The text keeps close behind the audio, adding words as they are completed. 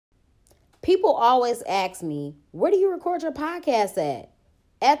People always ask me, where do you record your podcast at?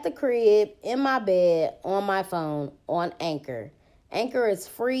 At the crib, in my bed, on my phone, on Anchor. Anchor is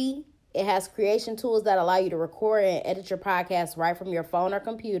free. It has creation tools that allow you to record and edit your podcast right from your phone or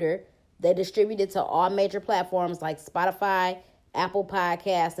computer. They distribute it to all major platforms like Spotify, Apple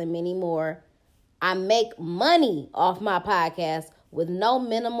Podcasts, and many more. I make money off my podcast with no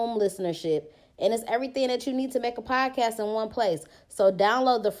minimum listenership. And it's everything that you need to make a podcast in one place. So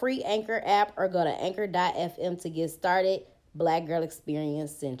download the free Anchor app or go to anchor.fm to get started. Black Girl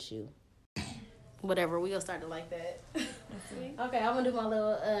Experience sent you. Whatever, we gonna start it like that. Okay, I'm gonna do my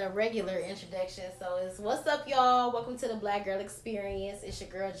little regular introduction. So it's what's up, y'all? Welcome to the Black Girl Experience. It's your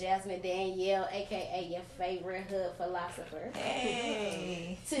girl Jasmine Danielle, aka your favorite hood philosopher.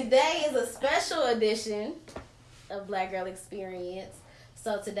 Hey. Today is a special edition of Black Girl Experience.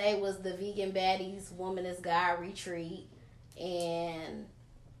 So today was the Vegan Baddies Woman is God retreat, and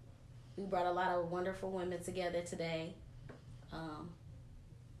we brought a lot of wonderful women together today.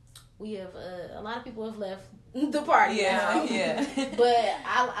 We have a lot of people have left the party. Yeah. But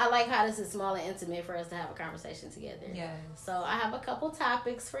I like how this is small and intimate for us to have a conversation together. Yes. So I have a couple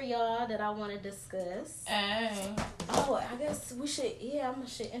topics for y'all that I want to discuss. Hey. Oh, I guess we should. Yeah, I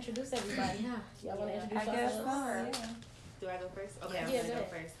should introduce everybody, huh? Y'all want to introduce yourselves? Yeah. Do I go first? Okay, Yeah, I'm go gonna go ahead.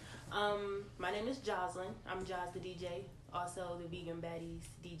 first. My name is Jocelyn. I'm Joz the DJ, also the Vegan Baddies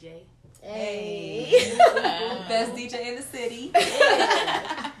DJ. Hey. Best DJ in the city.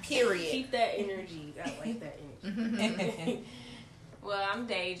 Period. Keep that energy. I like that energy. Well, I'm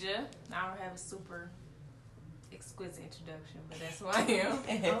Deja. I don't have a super exquisite introduction, but that's who I am.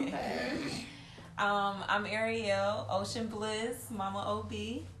 Okay. I'm Ariel, Ocean Bliss, Mama OB.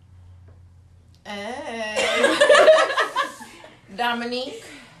 Hey. Dominique,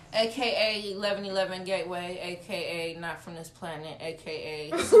 aka 1111 Gateway, aka Not From This Planet, aka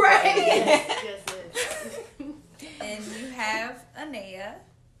Right. Yes. And you have Anea.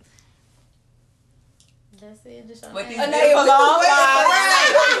 That's it. Just What these okay. people all I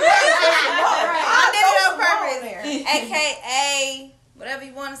did it on purpose. AKA whatever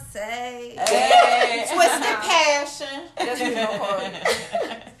you want to say. Hey. Twisted passion. That's what you call it.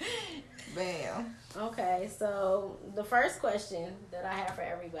 Bam. Okay, so the first question that I have for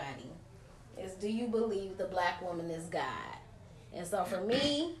everybody is, do you believe the black woman is God? And so for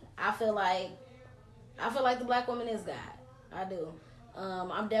me, I feel like the black woman is God. I do.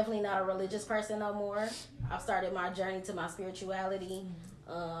 I'm definitely not a religious person no more. I've started my journey to my spirituality.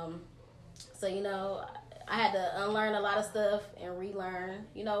 So, you know, I had to unlearn a lot of stuff and relearn,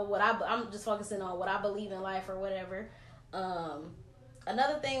 you know, what I'm just focusing on what I believe in life or whatever.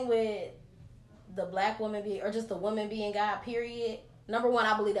 Another thing with the black woman being, or just the woman being God, period. Number one,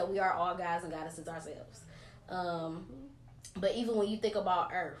 I believe that we are all gods and goddesses ourselves. But even when you think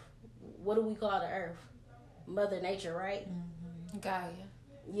about Earth, what do we call the Earth? Mother Nature, right? Gaia.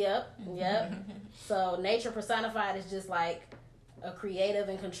 Yep. So nature personified is just like a creative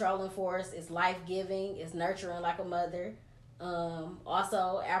and controlling force. It's life-giving. It's nurturing like a mother.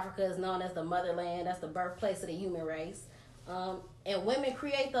 Also, Africa is known as the motherland. That's the birthplace of the human race. And women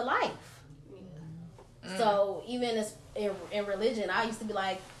create the life. So even as in religion, I used to be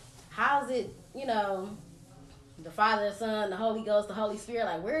like, how's it, you know, the Father, the Son, the Holy Ghost, the Holy Spirit,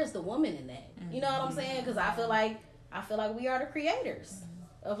 like, where is the woman in that? You know what I'm saying? Because I feel like we are the creators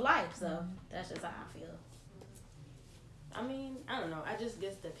of life. So that's just how I feel. I mean, I don't know. I just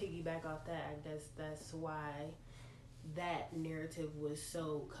guess to piggyback off that, I guess that's why that narrative was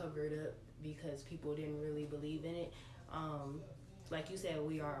so covered up, because people didn't really believe in it. Like you said,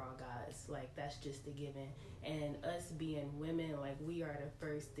 we are all gods. Like, that's just a given. And us being women, like, we are the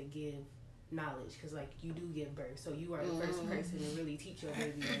first to give knowledge, because, like, you do give birth. So you are the first person to really teach your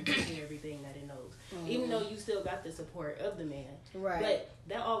baby and teach it everything that it knows. Even though you still got the support of the man. Right. But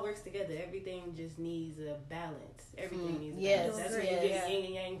that all works together. Everything just needs a balance. Everything needs a Yes. balance. That's where you get yin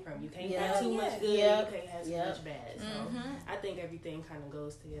and yang from. You can't have too much good, Yep. you can't have too much bad. So I think everything kind of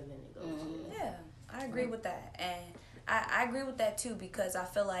goes together and it goes together. Yeah, I agree with that. And I agree with that too, because I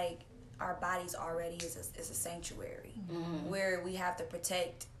feel like our bodies already is a sanctuary where we have to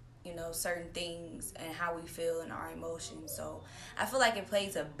protect, you know, certain things and how we feel and our emotions. So I feel like it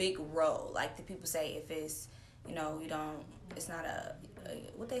plays a big role. Like the people say, if it's, you know, it's not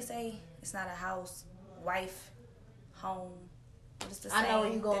what they say, it's not a house, wife, home. What is the saying? I know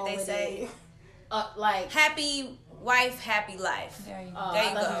where you're going that they with say? it. Like, Happy wife, happy life. There you go. I There you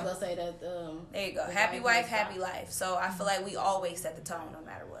thought you go. was gonna say that. There you go. the Happy wife wife, is happy God. life. So I feel like we always set the tone no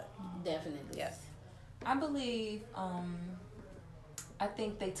matter what. Definitely. Yes. I believe I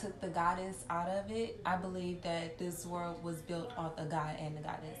think they took the goddess out of it. I believe that this world was built off a god and a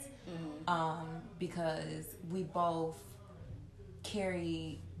goddess. Because we both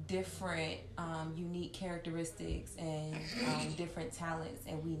carry different unique characteristics and different talents,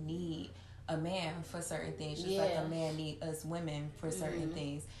 and we need a man for certain things, just like a man need us women for certain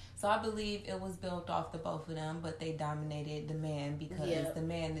things. So I believe it was built off the both of them, but they dominated the man because the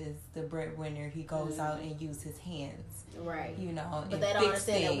man is the breadwinner. He goes out and uses his hands, right? You know, but they don't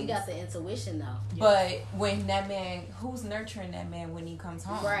understand that we got the intuition though. But when that man, who's nurturing that man when he comes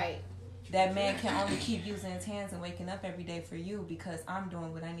home, right? That man can only keep using his hands and waking up every day for you because I'm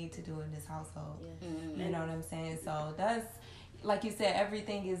doing what I need to do in this household. You know what I'm saying? So that's, like you said,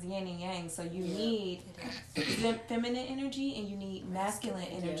 everything is yin and yang. So you need feminine energy and you need masculine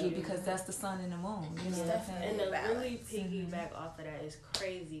energy because that's the sun and the moon. You know what I'm saying? And to really piggyback off of that is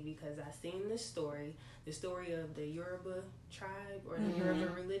crazy because I seen this story, the story of the Yoruba tribe or the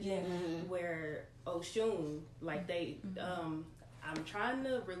Yoruba religion, where Oshun, like they, I'm trying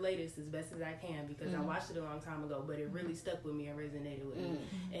to relate this as best as I can because I watched it a long time ago, but it really stuck with me and resonated with me.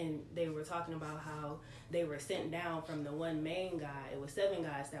 And they were talking about how they were sent down from the one main guy. It was 7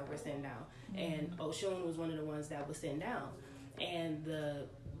 guys that were sent down, and Oshun was one of the ones that was sent down. And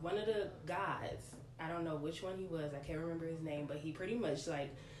one of the guys, I don't know which one he was, I can't remember his name, but he pretty much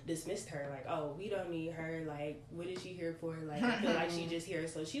like dismissed her, like, oh, we don't need her, like, what is she here for? Like, I feel like she just here.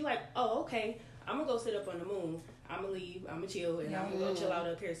 So she like, oh, okay, I'm gonna go sit up on the moon, I'm gonna leave, I'm gonna chill, and I'm gonna go chill out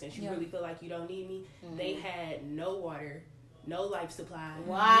up here since you really feel like you don't need me. They had no water, no life supply,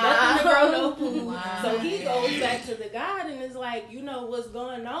 nothing to grow no food. So he goes back to the God and is like, you know, what's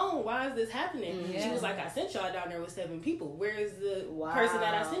going on? Why is this happening? She was like, I sent y'all down there with 7 people. Where is the person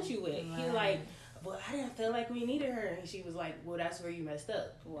that I sent you with? He's like, well, I didn't feel like we needed her. And she was like, well, that's where you messed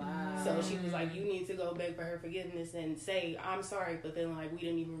up. So she was like, you need to go beg for her forgiveness and say, I'm sorry for feeling like we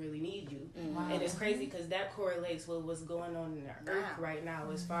didn't even really need you. And it's crazy because that correlates with what's going on in the earth right now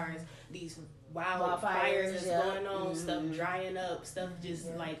as far as these wildfires that's going on, stuff drying up, stuff just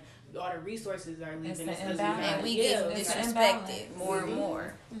like all the resources are leaving us and we get disrespected more and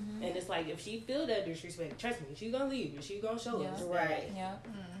more. And it's like, if she feel that disrespect, trust me, she's gonna leave and she's gonna show us. Right.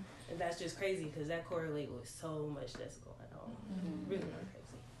 And that's just crazy because that correlates with so much that's going on. Really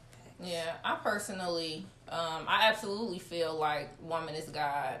crazy. Yeah, I personally, I absolutely feel like woman is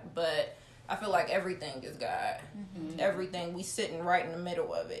God, but I feel like everything is God. Everything, we sitting right in the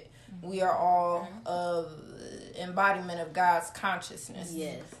middle of it. We are all of embodiment of God's consciousness.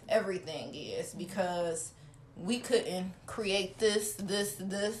 Yes. Everything is, because we couldn't create this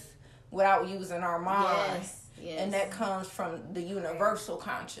without using our minds. Yes. And that comes from the universal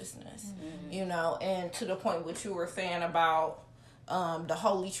consciousness, you know, and to the point what you were saying about the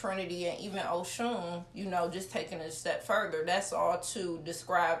Holy Trinity and even Oshun, you know, just taking it a step further, that's all to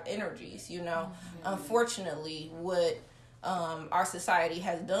describe energies, you know. Unfortunately, what our society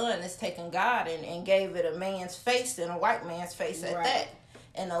has done is taken God and gave it a man's face and a white man's face at that.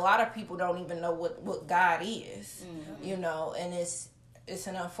 And a lot of people don't even know what God is, you know, and it's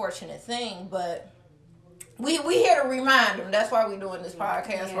an unfortunate thing, but we here to remind them. That's why we're doing this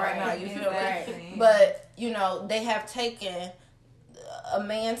podcast right now. You feel me? But, you know, they have taken a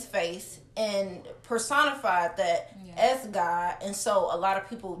man's face and personified that as God. And so a lot of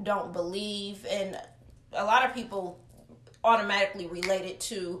people don't believe, and a lot of people automatically relate it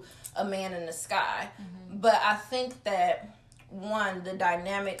to a man in the sky. But I think that, one, the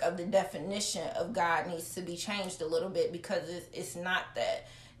dynamic of the definition of God needs to be changed a little bit, because it's not that.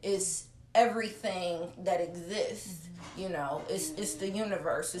 It's everything that exists, you know. It's the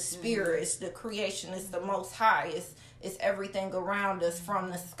universe, it's spirit, it's the creation, it's the Most High, it's everything around us, from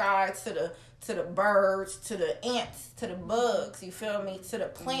the sky to the birds, to the ants, to the bugs, you feel me, to the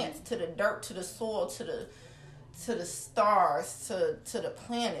plants, to the dirt, to the soil, to the stars, to the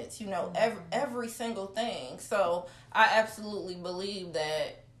planets, you know, every single thing. So I absolutely believe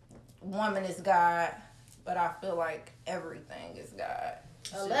that woman is God, but I feel like everything is God.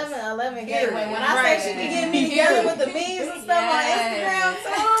 11 gateway. When I say she be getting me together with the memes and stuff on Instagram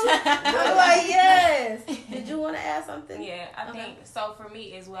too, I'm like, yes. Did you want to add something? Yeah, I think so. For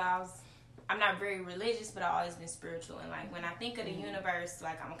me as well, I'm not very religious, but I've always been spiritual. And like when I think of the universe,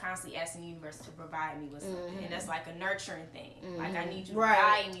 like I'm constantly asking the universe to provide me with something, and that's like a nurturing thing. Like I need you to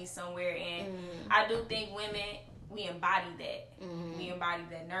guide me somewhere, and I do think women, we embody that. We embody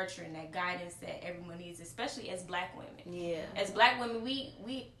that nurturing, that guidance that everyone needs, especially as Black women. Yeah. As Black women,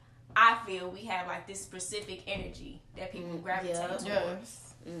 I feel we have like this specific energy that people gravitate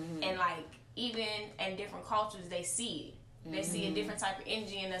towards. And like even in different cultures, they see it. They see a different type of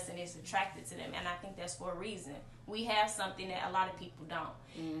energy in us, and it's attracted to them. And I think that's for a reason. we have something that a lot of people don't.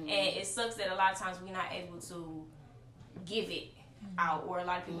 And it sucks that a lot of times we're not able to give it out, or a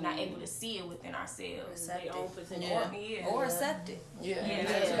lot of people not able to see it within ourselves. Or accept it.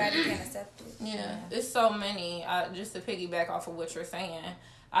 Everybody can accept it. It's so many. Just to piggyback off of what you're saying,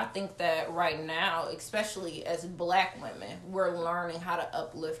 I think that right now, especially as Black women, we're learning how to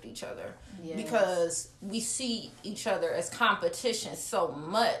uplift each other because we see each other as competition so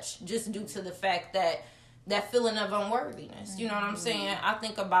much, just due to the fact that feeling of unworthiness. You know what I'm saying? I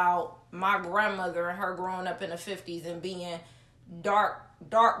think about my grandmother and her growing up in the 50s and being dark,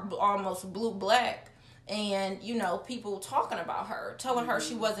 almost blue-black. And, you know, people talking about her, telling her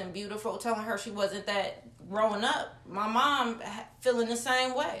she wasn't beautiful, telling her she wasn't that growing up. My mom feeling the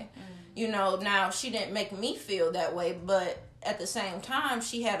same way. You know, now she didn't make me feel that way, but at the same time,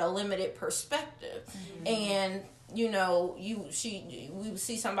 she had a limited perspective. And, you know, we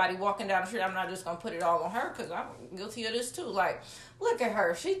see somebody walking down the street. I'm not just going to put it all on her because I'm guilty of this too. Like, look at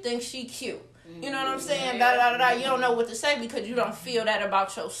her. She thinks she cute. You know what I'm saying? You don't know what to say because you don't feel that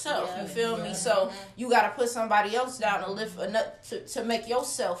about yourself. You feel me? So you got to put somebody else down to lift to make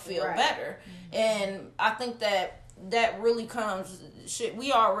yourself feel better. And I think that really comes.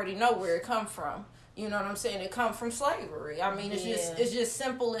 We already know where it come from. You know what I'm saying? It come from slavery. I mean, it's just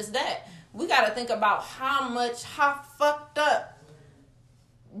simple as that. We got to think about how fucked up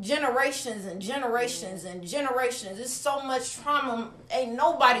generations and generations and generations. It's so much trauma. Ain't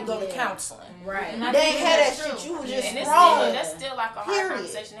nobody go to counseling. Right. They ain't had that shit. You was just and wrong. That's still like a hard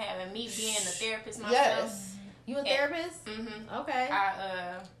conversation to have. And me being a therapist myself. Yes. You a therapist? Mm-hmm. Okay.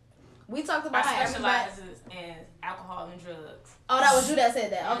 We talked about how specialize in alcohol and drugs. Oh, that was you that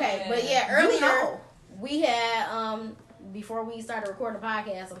said that. Okay. But earlier we had before we started recording the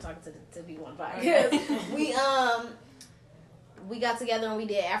podcast, I'm talking to people on the podcast. We got together and we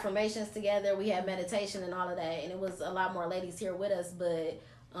did affirmations together. We had meditation and all of that, and it was a lot more ladies here with us. But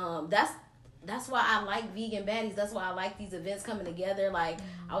that's why I like Vegan Baddies. That's why I like these events coming together. Like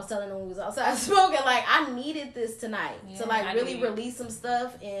I was telling them when we was outside smoking, like I needed this tonight to really release some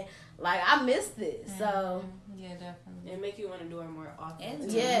stuff, and like I missed this. So definitely, it make you want to do it more often.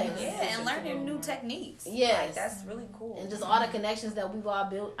 And learning new techniques. Like, that's really cool. And just all the connections that we've all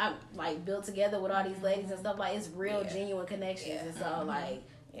built together with all these ladies and stuff. Like it's real, genuine connections. And so like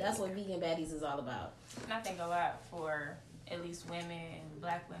that's what Vegan Baddies is all about. And I think a lot for at least women and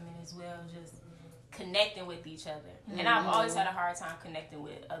Black women as well, just connecting with each other. And I've always had a hard time connecting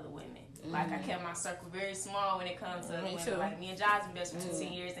with other women. Like I kept my circle very small when it comes to women. Too. Like me and John's been best for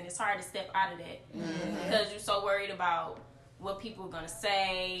 10 years, and it's hard to step out of that because you're so worried about what people are gonna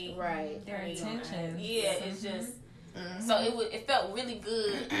say, right? Their intentions. It's just. So it felt really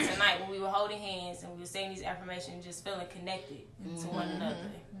good tonight when we were holding hands and we were saying these affirmations, just feeling connected to one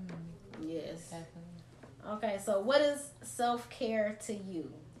another. Yes, definitely. Okay, so what is self-care to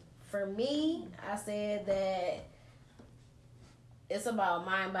you? For me, I said that it's about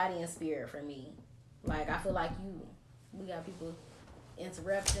mind, body, and spirit for me. Like, I feel like we got people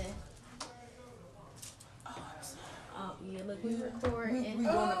interrupting. Oh, yeah, look, we recording. We doing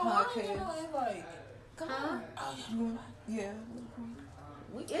the podcast. Huh? Yeah.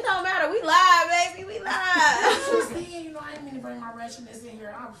 It don't matter. We live, baby. We live. I didn't mean to bring my wretchedness in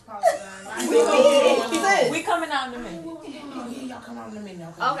here. I apologize. We coming out in a minute. Y'all come out in a minute.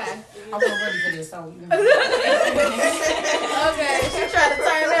 Okay. I'm ready for this, so you know. Okay, she trying to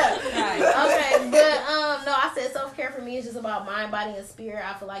turn up. Right. Okay, but no, I said self-care for me is just about mind, body, and spirit.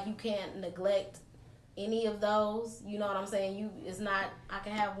 I feel like you can't neglect any of those. You know what I'm saying? It's not, I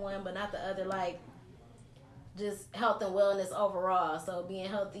can have one, but not the other. Like, just health and wellness overall. So being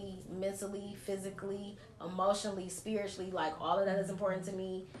healthy mentally, physically, emotionally, spiritually, like all of that is important to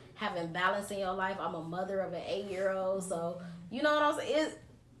me. Having balance in your life. I'm a mother of an 8-year-old, so you know what I'm saying?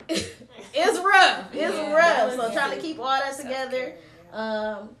 It's rough. It's rough. So trying to keep all that together.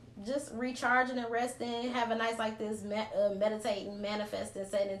 Just recharging and resting, have a night like this, meditating, manifesting,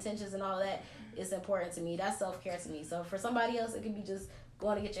 setting intentions and all that is important to me. That's self-care to me. So for somebody else, it could be just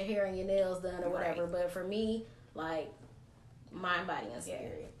going to get your hair and your nails done or whatever. Right. But for me, like, mind, body, and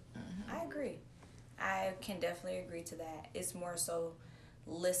spirit. Mm-hmm. I agree. I can definitely agree to that. It's more so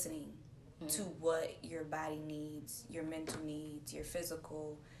listening to what your body needs, your mental needs, your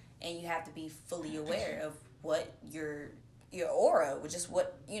physical, and you have to be fully aware of what your aura, which is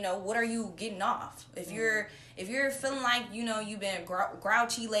what are you getting off? If you're feeling like you've been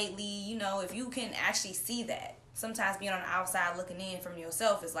grouchy lately, if you can actually see that. Sometimes being on the outside looking in from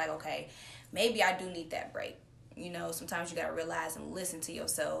yourself is like, okay, maybe I do need that break. sometimes you got to realize and listen to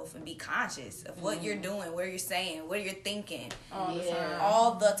yourself and be conscious of what you're doing, what you're saying, what you're thinking.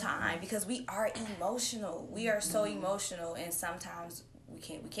 All the time. Because we are emotional. We are so emotional, and sometimes we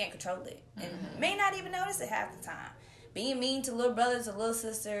can't control it. And may not even notice it half the time. Being mean to little brothers or little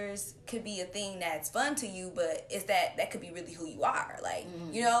sisters could be a thing that's fun to you, but that could be really who you are. Like,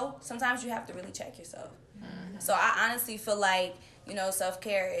 sometimes you have to really check yourself. So I honestly feel like,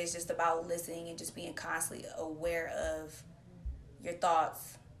 self-care is just about listening and just being constantly aware of your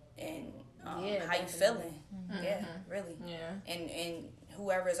thoughts and how you feeling. Yeah, really. Yeah. And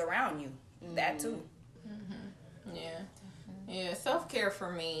whoever is around you, that too. Yeah, self-care for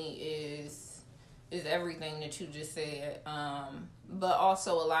me is everything that you just said, but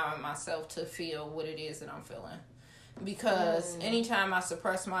also allowing myself to feel what it is that I'm feeling. Because anytime I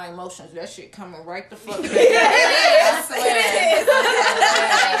suppress my emotions, that shit coming right the fuck back. I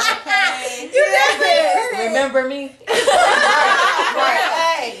swear. Remember me?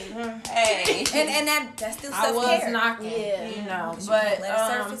 Right. Hey. And that's still self-care. I was knocking, but let it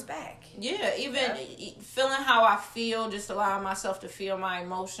surface back. Yeah, even feeling how I feel, just allowing myself to feel my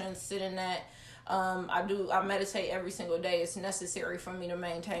emotions, sit in that. I meditate every single day. It's necessary for me to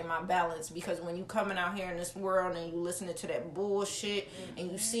maintain my balance, because when you coming out here in this world and you listening to that bullshit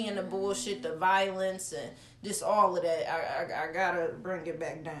and you seeing the bullshit, the violence and just all of that, I gotta bring it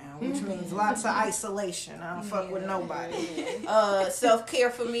back down, which means lots of isolation. I don't fuck with nobody. Self-care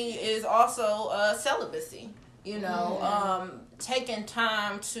for me is also celibacy, taking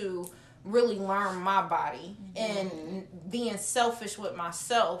time to really learn my body and being selfish with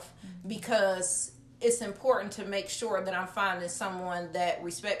myself, because it's important to make sure that I'm finding someone that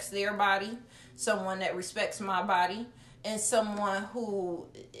respects their body, someone that respects my body, and someone who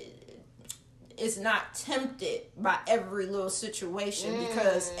is not tempted by every little situation,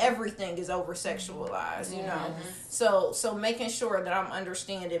 because everything is over sexualized, So making sure that I'm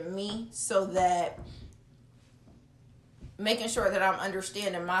understanding me, making sure that I'm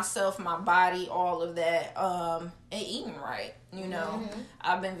understanding myself, my body, all of that, and eating right,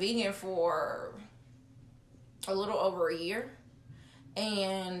 I've been vegan for a little over a year,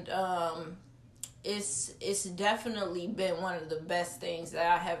 and it's definitely been one of the best things that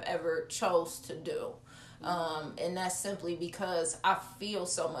I have ever chose to do. And that's simply because I feel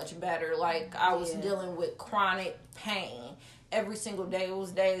so much better. Like, I was dealing with chronic pain every single day. It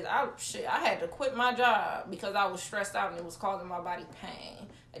was days I had to quit my job because I was stressed out and it was causing my body pain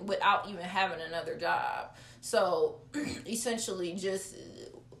without even having another job. So essentially, just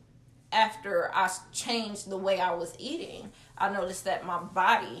after I changed the way I was eating, I noticed that my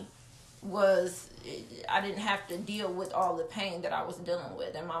body I didn't have to deal with all the pain that I was dealing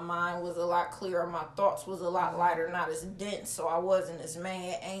with, and my mind was a lot clearer, my thoughts was a lot lighter, not as dense, so I wasn't as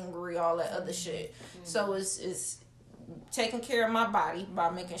mad, angry, all that other shit. So it's taking care of my body by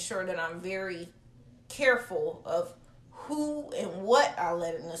making sure that I'm very careful of who and what I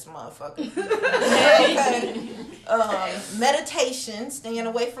let in this motherfucker. Meditation, staying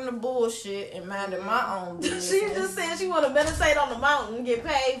away from the bullshit and minding my own business. She just said she want to meditate on the mountain and get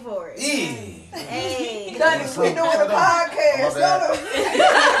paid for it. Yeah. Hey. We doing a podcast.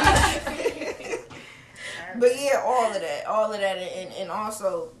 But yeah, all of that, and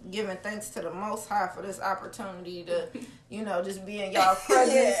also giving thanks to the Most High for this opportunity to, just be in y'all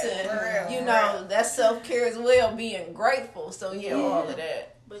presence, and that's self-care as well, being grateful. So all of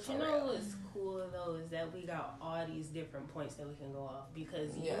that. But what's cool though is that we got all these different points that we can go off,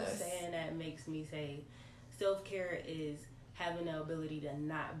 because you saying that makes me say self-care is having the ability to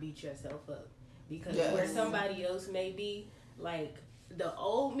not beat yourself up, because where somebody else may be, like, the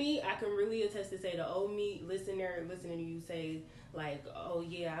old me, I can really attest to say the old me listening to you say, like, oh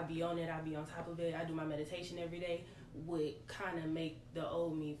yeah, I be on it, I be on top of it, I do my meditation every day, would kind of make the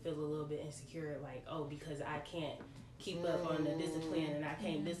old me feel a little bit insecure, like, oh, because I can't keep up on the discipline and I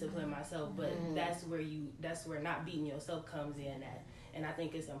can't discipline myself. But that's where not beating yourself comes in at. And I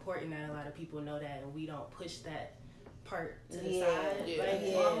think it's important that a lot of people know that, and we don't push that part to the side,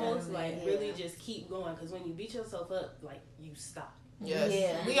 really just keep going, because when you beat yourself up, like, you stop. Yes.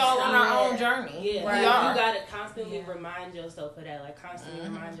 Yeah. We all on our own journey. Yeah. Right. You gotta constantly remind yourself of that. Like, constantly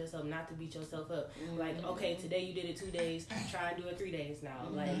remind yourself not to beat yourself up. Like, okay, today you did it 2 days, try and do it 3 days now.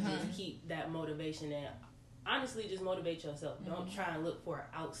 Like, just keep that motivation, and honestly, just motivate yourself. Don't try and look for an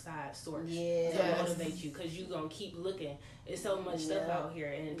outside source to motivate you, because you're gonna keep looking. There's so much stuff out here,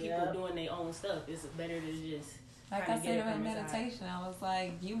 and people doing their own stuff. It's better to just Like I said about meditation, I was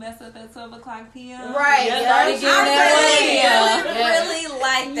like, you mess up at 12 o'clock p.m. Right. I really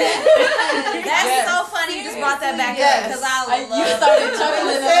like that. That's so funny you just brought that back up, because I love you started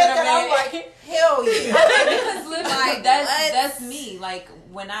chuckling at that. I'm like, hell yeah. Because like, that's me. Like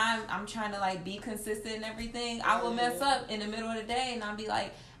when I'm trying to like be consistent and everything, I will mess up in the middle of the day, and I'll be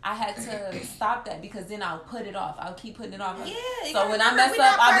like, I had to stop that because then I'll put it off. I'll keep putting it off. Yeah. So when I mess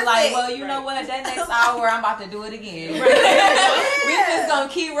up, I'll be like, well, you know what? That next hour, I'm about to do it again. We just gonna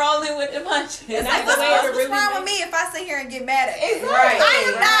keep rolling with the punches. And that's what's wrong with me if I sit here and get mad at it. Right.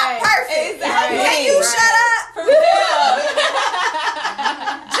 I am not perfect. Exactly. Can you shut up? For real.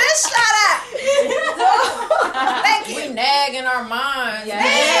 Just shut up. Thank you. We nag in our minds.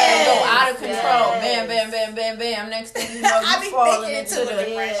 Yes. Go out of control. Bam, bam, bam, bam, bam. Next thing you know, you falling into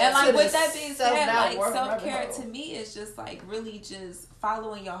the and like with that being said, like self-care self-care to me is just like really just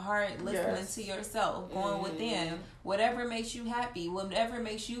following your heart, listening to yourself, going within. Whatever makes you happy, whatever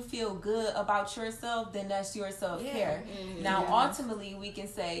makes you feel good about yourself, then that's your self-care. Now, ultimately, we can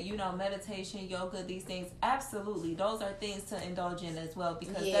say, you know, meditation, yoga, these things, absolutely, those are things to indulge in as well,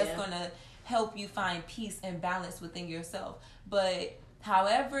 because that's going to help you find peace and balance within yourself. But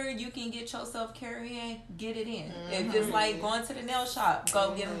however you can get your self-care in, get it in. If it's like going to the nail shop,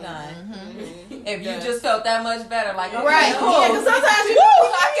 go get them done. If you just felt that much better, like, okay, cool. Yeah, because sometimes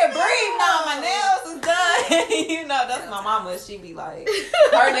I can breathe now. My nails is done. You know, that's my mama. She be like,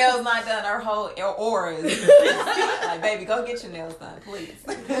 her nails not done. Her whole aura is like, baby, go get your nails done, please.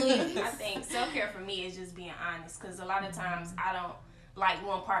 I think self-care for me is just being honest, because a lot of times I don't like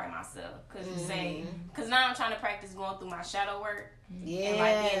one part of myself, because now I'm trying to practice going through my shadow work. And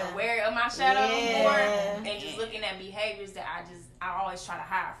like being aware of my shadow more, and just looking at behaviors that I always try to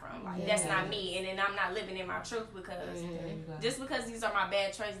hide from. Like that's not me, and then I'm not living in my truth, because just because these are my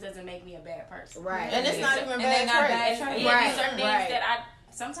bad traits doesn't make me a bad person. Right. And it's not even bad traits. These are things that I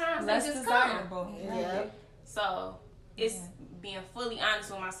sometimes less just desirable. So it's being fully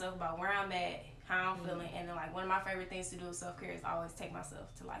honest with myself about where I'm at, how I'm feeling, and then like one of my favorite things to do with self-care is always take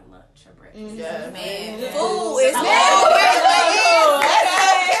myself to like lunch or breakfast. Man, food is and then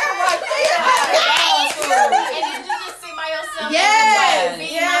you just sit by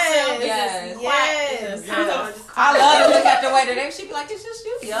yourself. I love to look at the way that they. She be like, "It's just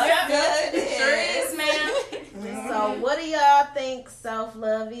you." Good. Sure is, man. So what do y'all think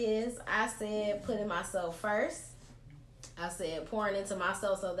self-love is? I said putting myself first. I said pouring into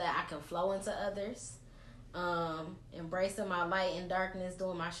myself so that I can flow into others. Embracing my light and darkness,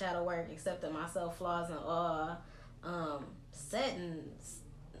 doing my shadow work, accepting myself, flaws and all.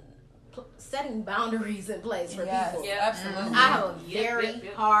 Setting boundaries in place for people. Yeah, absolutely. I have a very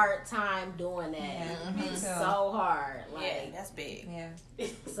hard time doing that. It's so hard. Like that's big. Yeah.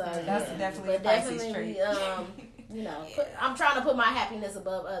 So that's definitely a Pisces trait. You know, I'm trying to put my happiness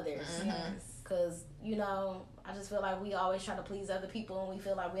above others. Because, you know, I just feel like we always try to please other people, and we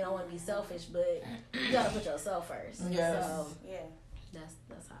feel like we don't want to be selfish, but you gotta put yourself first. Yes. So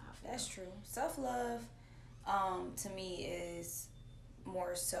that's how I feel. That's true. Self-love, to me, is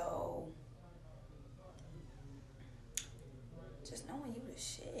more so just knowing you the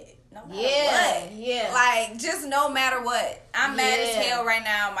shit. No matter what. Yeah. Like, just no matter what. I'm mad as hell right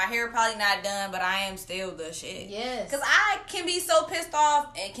now. My hair probably not done, but I am still the shit. Yes. Because I can be so pissed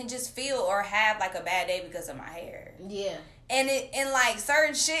off and can just feel or have like a bad day because of my hair. Yeah. And like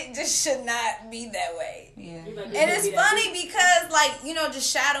certain shit just should not be that way. Yeah. And it's funny because like, you know, just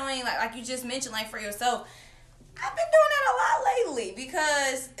shadowing, like you just mentioned, like for yourself, I've been doing that a lot lately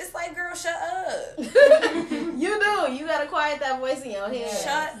because it's like, girl, shut up. You do. You gotta quiet that voice in your head.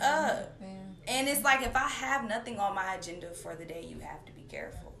 Shut up. Yeah. And it's like, if I have nothing on my agenda for the day, you have to be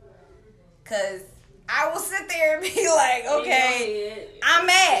careful. Because I will sit there and be like, okay, I'm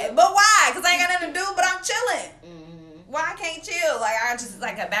mad. But why? Because I ain't got nothing to do, but I'm chilling. Why I can't chill? Like, I just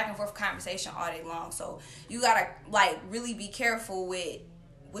like a back and forth conversation all day long. So you gotta like really be careful with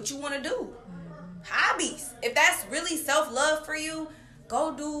what you want to do. Hobbies. If that's really self-love for you,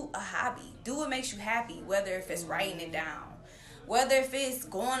 go do a hobby. Do what makes you happy, whether if it's writing it down, whether if it's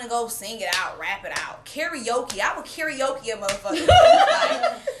going to go sing it out, rap it out. Karaoke. I would karaoke a motherfucker.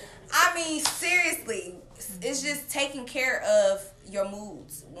 Like, I mean, seriously, it's just taking care of your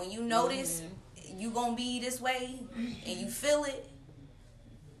moods. When you notice you gonna be this way and you feel it,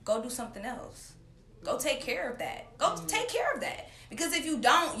 go do something else. Go take care of that. Go take care of that. Because if you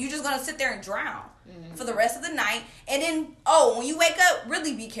don't, you're just going to sit there and drown for the rest of the night. And then, when you wake up,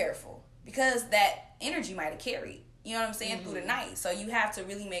 really be careful. Because that energy might have carried, you know what I'm saying, through the night. So you have to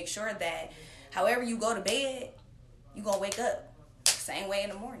really make sure that however you go to bed, you're going to wake up same way in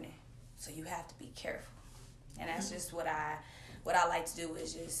the morning. So you have to be careful. And that's just what I like to do,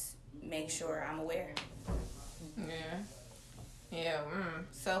 is just make sure I'm aware.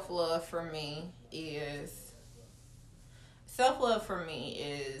 Self-love for me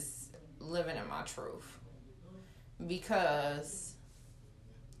is living in my truth. because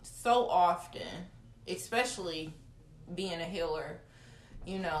so often, especially being a healer,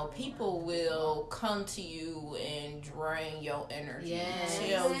 you know, people will come to you and drain your energy,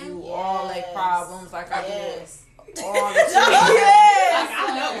 tell you all their problems, like I did all the time. I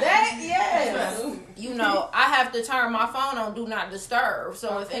know that. Yes. You know, I have to turn my phone on Do Not Disturb.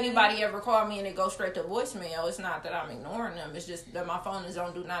 So if anybody ever call me and it goes straight to voicemail, it's not that I'm ignoring them. It's just that my phone is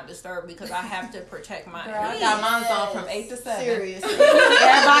on Do Not Disturb because I have to protect my energy. I got mine on from 8 to 7. Seriously.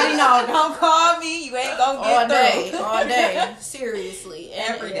 Everybody know, don't call me. You ain't gonna get all day. Seriously.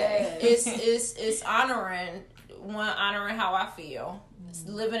 Every day. It's honoring how I feel.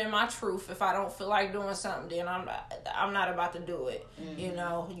 Living in my truth. If I don't feel like doing something, then I'm not about to do it. You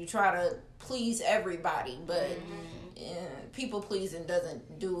know, you try to please everybody, but people pleasing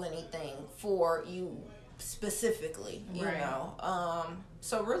doesn't do anything for you specifically. You know,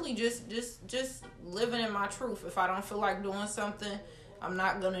 so really just living in my truth. If I don't feel like doing something, I'm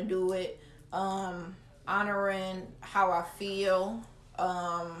not gonna do it. Honoring how I feel.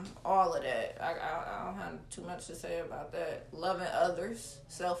 All of that. I don't have too much to say about that. Loving others.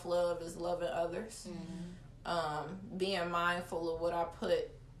 Self-love is loving others. Being mindful of what I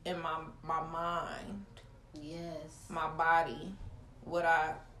put in my mind. Yes. My body. What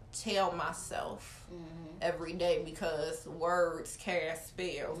I tell myself every day, because words cast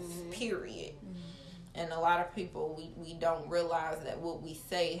spells, period. And a lot of people, we don't realize that what we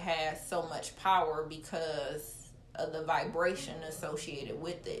say has so much power because of the vibration associated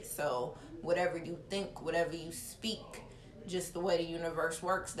with it. So whatever you think, whatever you speak, just the way the universe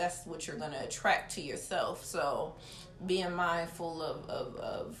works, that's what you're going to attract to yourself. So being mindful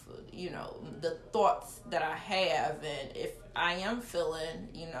of you know, the thoughts that I have, and if I am feeling,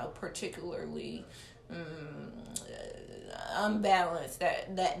 you know, particularly unbalanced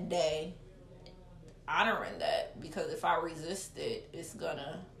that day, honoring that, because if I resist it, it's going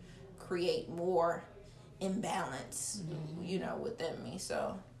to create more imbalance, you know, within me.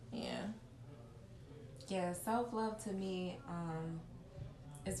 So yeah, self-love to me,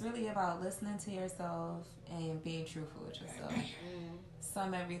 it's really about listening to yourself and being truthful with yourself.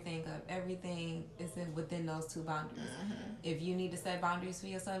 Sum everything up. Everything is within those two boundaries. If you need to set boundaries for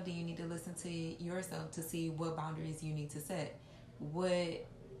yourself, then you need to listen to yourself to see what boundaries you need to set. What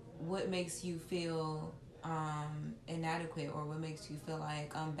makes you feel inadequate, or what makes you feel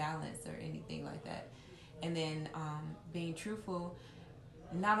like unbalanced or anything like that. And then being truthful,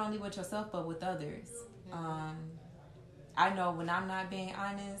 not only with yourself, but with others. I know when I'm not being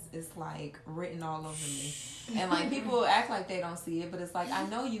honest, it's like written all over me. And like people act like they don't see it, but it's like, I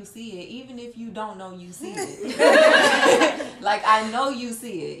know you see it, even if you don't know you see it. Like, I know you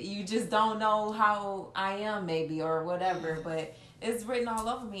see it. You just don't know how I am, maybe, or whatever. But it's written all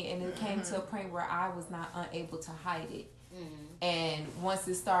over me, and it came to a point where I was not unable to hide it. And once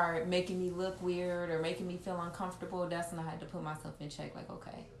it started making me look weird or making me feel uncomfortable, that's when I had to put myself in check. Like,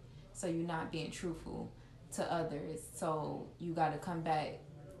 okay, so you're not being truthful to others. So you got to come back,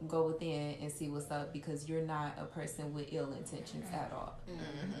 go within and see what's up, because you're not a person with ill intentions at all.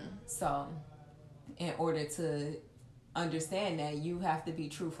 So in order to understand that, you have to be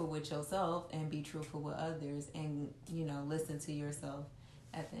truthful with yourself and be truthful with others, and, you know, listen to yourself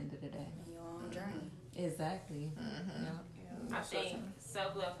at the end of the day. Your own journey. Exactly. I think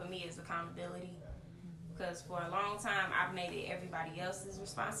self-love for me is accountability, because for a long time I've made it everybody else's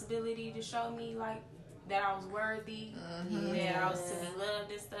responsibility to show me like that I was worthy, that I was to be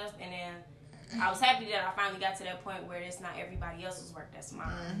loved and stuff. And then I was happy that I finally got to that point where it's not everybody else's work, that's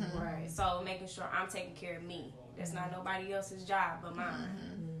mine. Right. So making sure I'm taking care of me. That's not nobody else's job but mine,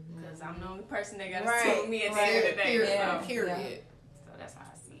 because I'm the only person that got to sue me at the end of the day. Period. So that's how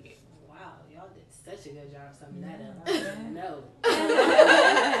I see it. Wow, y'all did such a good job summing that up.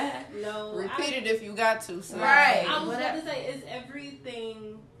 No. Repeat it if you got to. So. Right. I was about to say, it's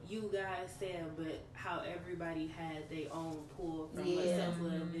everything you guys said, but how everybody had their own pull from what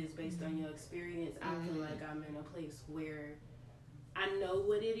self-love is based on your experience. I feel like I'm in a place where I know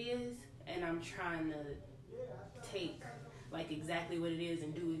what it is, and I'm trying to take like exactly what it is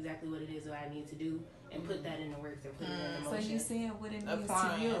and do exactly what it is that I need to do, and put that into works and put it in motion. So you seeing what it means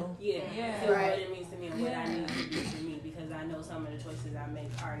to you. Yeah. So what it means to me and what I need to do for me, because I know some of the choices I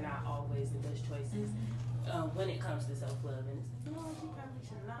make are not always the best choices when it comes to self-love. And it's, you probably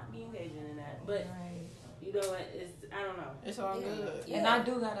should not be engaging in that. But you know what? I don't know. It's all good. And I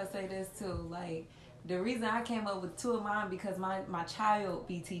do gotta say this too, like, the reason I came up with two of mine, because my child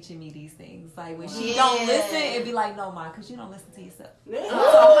be teaching me these things. Like, when she don't listen, it'd be like, no, Ma, because you don't listen to yourself. So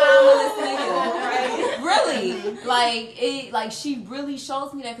how I'm gonna listen to you? Really. Like, she really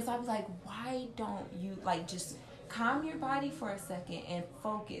shows me that, because I was like, why don't you, like, just calm your body for a second and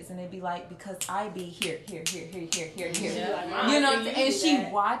focus, and it'd be like, because I be here. You know, and she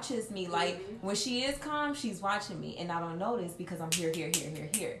watches me. Like when she is calm, she's watching me, and I don't notice because I'm here.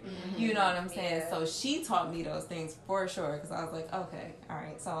 You know what I'm saying? So she taught me those things for sure, because I was like, okay, all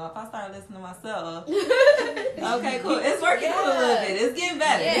right. So if I start listening to myself, okay, cool. It's working out a little bit. It's getting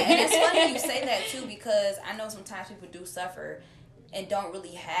better. Yeah, and it's funny you say that too, because I know sometimes people do suffer and don't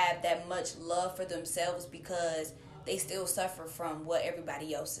really have that much love for themselves because they still suffer from what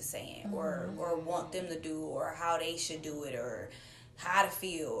everybody else is saying or want them to do or how they should do it or how to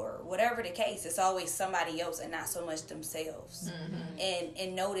feel or whatever the case. It's always somebody else and not so much themselves.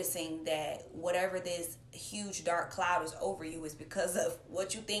 And noticing that whatever this huge dark cloud is over you is because of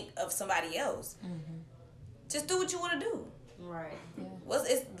what you think of somebody else. Just do what you want to do. Right. Yeah.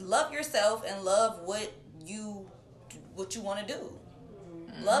 It's love yourself and love what you want to do.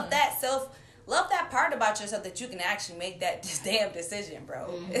 Love that part about yourself that you can actually make that damn decision,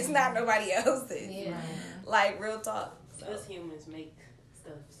 bro. It's not nobody else's. Yeah. Like, real talk. So. Us humans make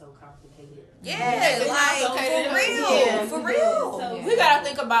stuff so complicated. Yeah, like, for real. So we gotta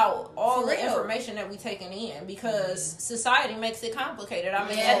think about all the information that we taking in, because society makes it complicated. I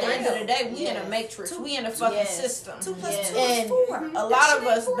mean, at the end of the day, we in a matrix. We in a fucking system. 2 + 2 is and 4. A lot of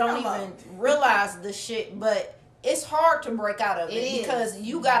us don't even realize the shit, but it's hard to break out of it because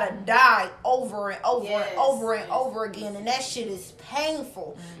you gotta die over and over and over again, and that shit is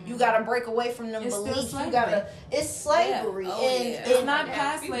painful. You gotta break away from them beliefs. It's slavery, and it's not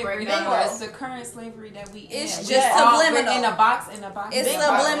past slavery no more. It's the current slavery that we it's in. just subliminal in a box. It's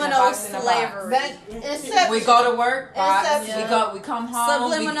subliminal slavery. We go to work, box. We come home.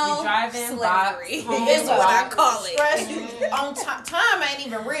 Subliminal we drive in, slavery. Box. Is what I call it. Stress on time ain't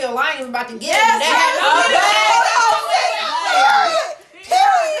even real. I ain't even about to get into that.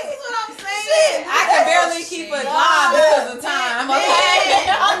 Period. That's what I'm saying. I can barely keep a job because of time.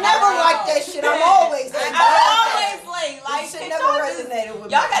 Okay, I'm never like that shit. I'm always late. Like, shit never resonated with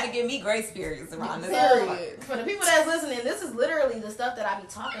me. Y'all got to give me grace periods around this. For the people that's listening, this is literally the stuff that I be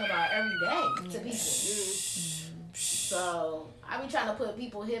talking about every day to people. So I be trying to put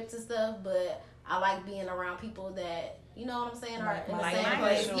people hip to stuff, but I like being around people that, you know what I'm saying, are in the same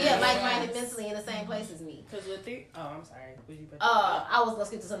place. Yeah, like-minded mentally in the same place as me. Because with I'm sorry. I was gonna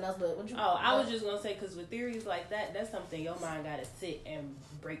skip to something else, but what you? I was just gonna say, because with theories like that, that's something your mind gotta sit and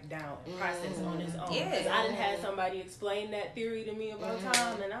break down and process on its own. Because I didn't have somebody explain that theory to me about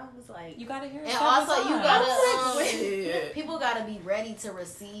time, and I was like, you gotta hear it. And also, you gotta people gotta be ready to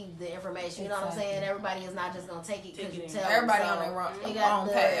receive the information. You know what I'm saying? Everybody is not just gonna take it because you tell them. Everybody on their own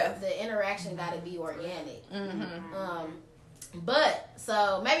path. The interaction gotta be organic. But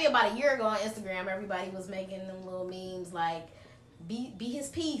so maybe about a year ago on Instagram, everybody was making them little memes like, be his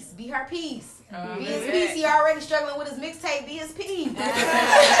piece, be her piece. Be his piece. He already struggling with his mixtape. Be his piece. So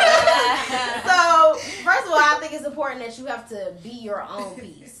first of all, I think it's important that you have to be your own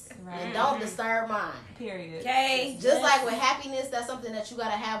piece. And don't disturb mine. Period. Okay. Just like with happiness, that's something that you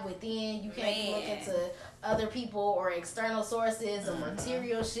gotta have within. You can't look into other people or external sources or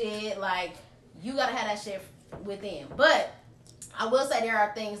material shit. Like, you gotta have that shit within. But I will say there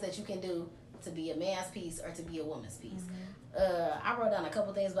are things that you can do to be a man's piece or to be a woman's piece. I wrote down a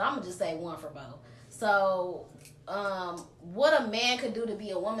couple things, but I'm gonna just say one for both. So, what a man could do to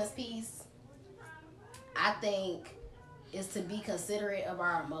be a woman's piece, I think, is to be considerate of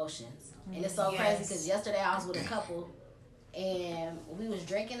our emotions. And it's so crazy because yesterday I was with a couple and we was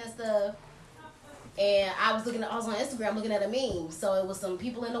drinking and stuff. And I was on Instagram looking at a meme. So it was some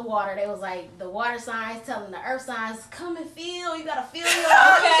people in the water. They was like, the water signs telling the earth signs, come and feel. You gotta feel your earth.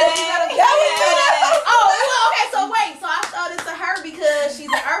 So wait. So I showed this to her because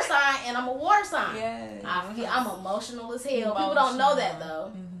she's an earth sign and I'm a water sign. I'm emotional as hell. People don't know that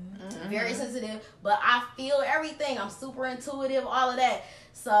though. Very sensitive, but I feel everything. I'm super intuitive, all of that.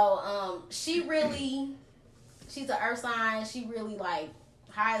 So she's an earth sign. She really like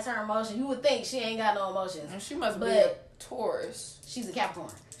hides her emotion. You would think she ain't got no emotions. And she must be a Taurus. She's a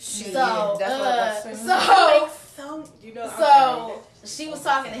Capricorn. So she was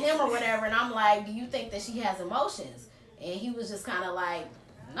talking to him or whatever, and I'm like, do you think that she has emotions? And he was just kind of like,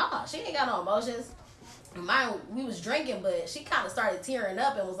 nah, she ain't got no emotions. We was drinking, but she kind of started tearing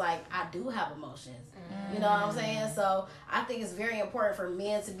up and was like, I do have emotions. You know what I'm saying? So I think it's very important for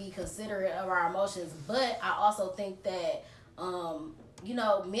men to be considerate of our emotions, but I also think that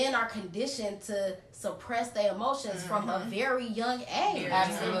men are conditioned to suppress their emotions from a very young age.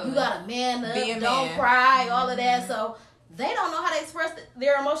 Absolutely. You gotta man up, don't cry, all of that. So they don't know how to express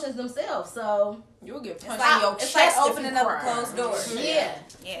their emotions themselves. So you'll get punched like, in your it's chest like if opening you up cry. a closed door.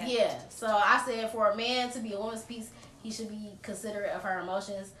 Yeah. So I said for a man to be a woman's piece, he should be considerate of her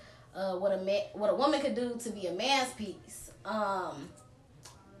emotions. What a woman could do to be a man's piece.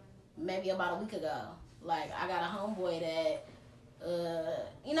 Maybe about a week ago, like I got a homeboy that,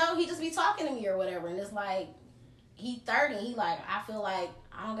 he just be talking to me or whatever, and it's like he 30. He like, I feel like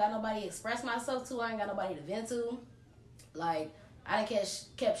I don't got nobody to express myself to. I ain't got nobody to vent to. Like I done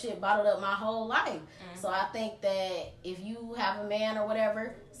kept shit bottled up my whole life. So I think that if you have a man or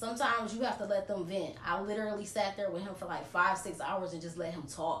whatever, sometimes you have to let them vent. I literally sat there with him for like 5-6 hours and just let him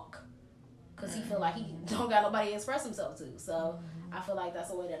talk. Because he feel like he don't got nobody to express himself to. So I feel like that's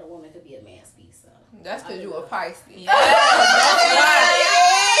a way that a woman could be a man's piece. So that's because you a Pisces. Yeah.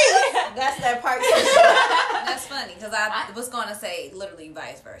 That's that Pisces. That's funny because I was going to say literally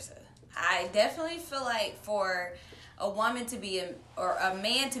vice versa. I definitely feel like for a woman to be or a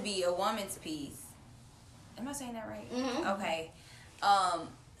man to be a woman's piece. Am I saying that right? Mm-hmm. Okay.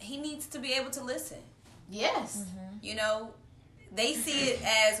 He needs to be able to listen. Yes. Mm-hmm. You know, they see it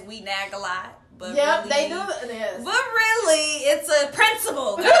as we nag a lot, but yep, really, they do. Yes. But really, it's a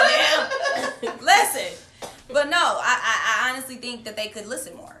principle. Goddamn. Listen. But no, I honestly think that they could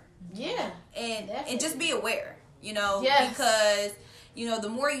listen more. Yeah. And just be aware. You know, yes. because the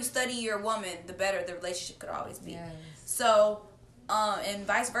more you study your woman, the better the relationship could always be. Yes. So, and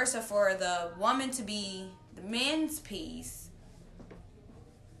vice versa for the woman to be the man's piece.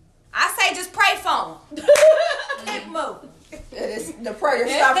 I say just pray for him. Keep moving. The prayer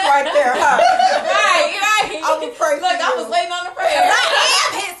stops right there, huh? Right. I will pray for you. I was waiting on the prayer. I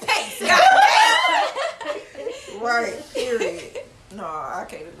am his pace. Goddamn. Right. Period. No, I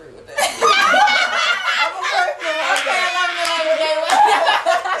can't agree with that. I'm a pray for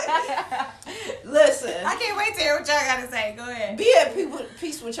him. Listen. I can't wait to hear what y'all gotta say. Go ahead. Be at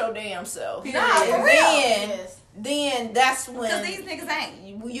peace with your damn self. Nah, for real. Then that's when because these niggas ain't.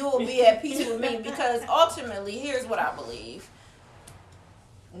 You will be at peace with me because ultimately, here's what I believe.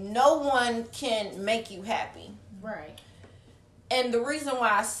 No one can make you happy. Right. And the reason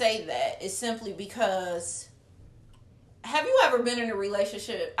why I say that is simply because have you ever been in a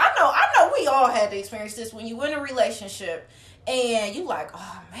relationship? I know we all had to experience this when you in a relationship and you like,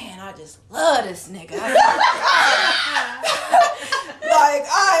 oh man, I just love this nigga. Like,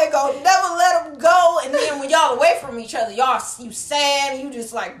 I ain't gonna never let him go. And then when y'all away from each other, you sad, and you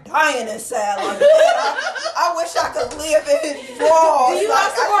just like dying inside. Like, man, I wish I could live in his walls. Do you like,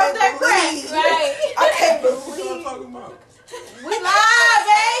 want some more of that crack? Right. I can't What believe. y'all talking about? We live,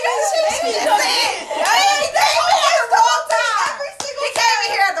 baby. He came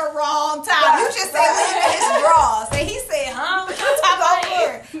here at the wrong time. You just said live in his drawers. And he said, huh? What you talking about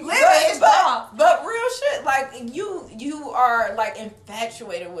here? Live in his drawers. But real shit, like you are like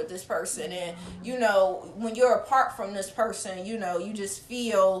infatuated with this person, and when you're apart from this person, you just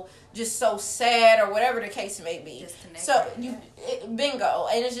feel just so sad or whatever the case may be. So bingo,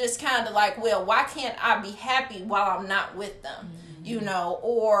 and it's just kind of like, well, why can't I be happy while I'm not with them?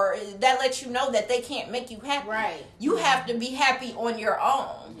 Or that lets you know that they can't make you happy. Right. You have to be happy on your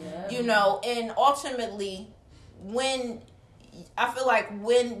own. Yeah. And ultimately, when I feel like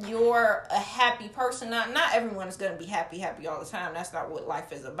when you're a happy person, not everyone is going to be happy all the time. That's not what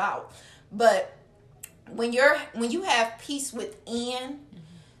life is about. But when you have peace within,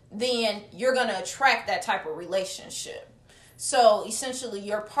 then you're going to attract that type of relationship. So essentially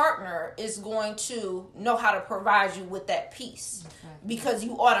your partner is going to know how to provide you with that peace because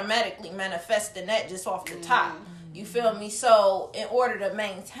you automatically manifesting that just off the top. You feel me? So in order to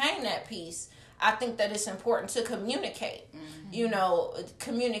maintain that peace, I think that it's important to communicate.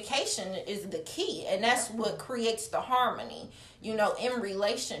 Communication is the key, and that's what creates the harmony, in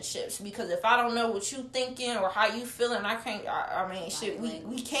relationships. Because if I don't know what you thinking or how you feeling, I can't,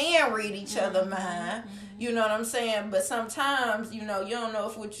 we can read each other mind, you know what I'm saying? But sometimes, you don't know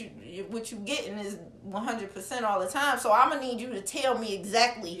if what you getting is 100% all the time. So I'm gonna need you to tell me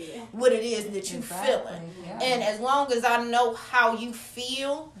exactly what it is that you feeling. Yeah. And as long as I know how you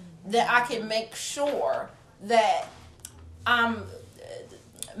feel, that I can make sure that I'm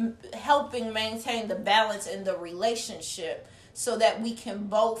helping maintain the balance in the relationship so that we can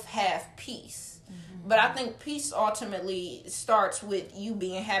both have peace. But I think peace ultimately starts with you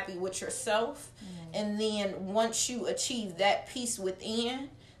being happy with yourself. And then once you achieve that peace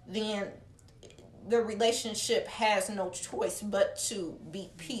within, then the relationship has no choice but to be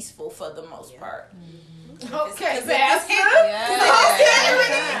peaceful for the most part. Okay, If it's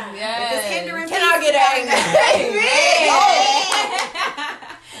hindering Can I get an amen?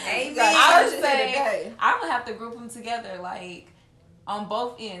 I would say, I'm would have to group them together. Like, on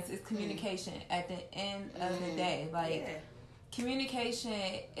both ends, it's communication at the end of the day. Like,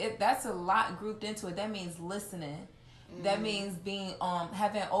 communication, that's a lot grouped into it. That means listening. That means being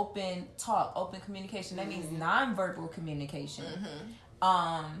having open talk, open communication. That means nonverbal communication.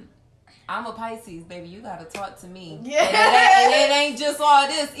 I'm a Pisces, baby. You gotta talk to me. Yeah. And it ain't just all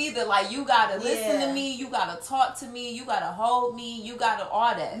this either. Like, you gotta listen to me. You gotta talk to me. You gotta hold me. You gotta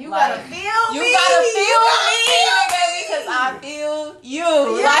all that. You like, gotta feel me. You gotta feel me, baby, because I feel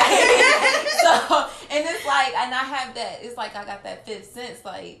you. Yeah. Like, so, and it's like, and I have that. It's like I got that fifth sense.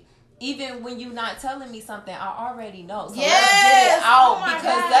 Like, even when you're not telling me something, I already know. So let's get it out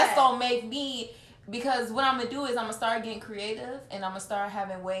because that's gonna make me. Because what I'm going to do is I'm going to start getting creative and I'm going to start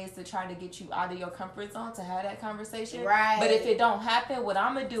having ways to try to get you out of your comfort zone to have that conversation. Right. But if it don't happen, what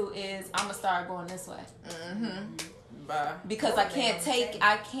I'm going to do is I'm going to start going this way. Because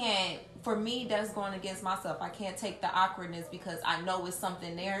for me, that's going against myself. I can't take the awkwardness because I know it's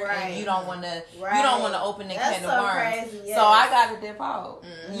something there and you don't want to open the can of worms. Crazy, yes. So I got to dip out.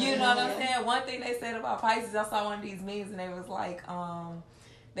 You know what I'm saying? One thing they said about Pisces, I saw one of these memes and they was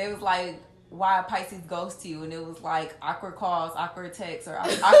like, why Pisces ghost you, and it was like awkward calls, awkward texts, or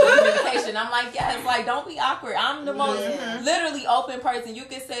awkward communication. I'm like, yes, like don't be awkward. I'm the most literally open person. You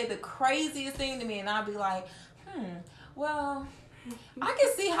can say the craziest thing to me, and I'll be like, well, I can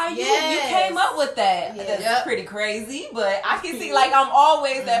see how you came up with that. That's pretty crazy, but I can see, like, I'm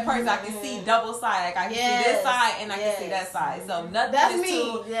always that person. I can see double side. Like, I can see this side and I can see that side. So nothing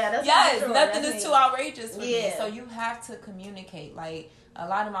is too outrageous for me. So you have to communicate. Like, a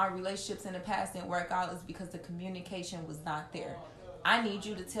lot of my relationships in the past didn't work out is because the communication was not there. I need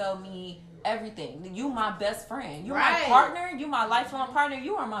you to tell me everything. You my best friend. You my partner. You my lifelong partner.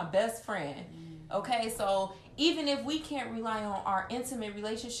 You are my best friend. Okay, so even if we can't rely on our intimate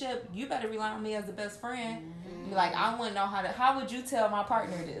relationship, you better rely on me as the best friend. Like, I want to know how would you tell my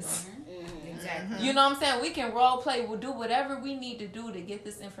partner this? Exactly. You know what I'm saying? We can role play. We'll do whatever we need to do to get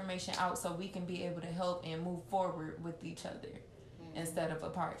this information out so we can be able to help and move forward with each other instead of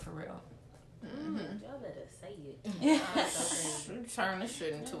apart for real. Y'all better say it. Turn this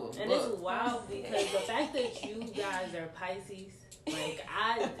shit into a book. And it's wild because the fact that you guys are Pisces, like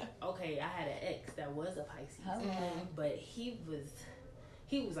I had an ex that was a Pisces, but he was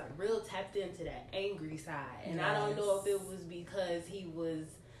like real tapped into that angry side, and I don't know if it was because he was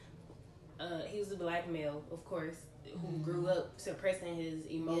a black male, of course, who grew up suppressing his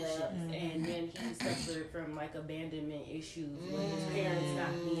emotions, and then he suffered from like abandonment issues when his parents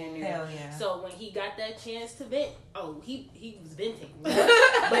not being there. So when he got that chance to vent, he was venting,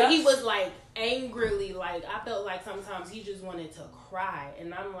 but he was like angrily, like I felt like sometimes he just wanted to cry,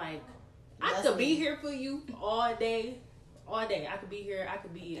 and I'm like, I could be here for you all day. I could be here. I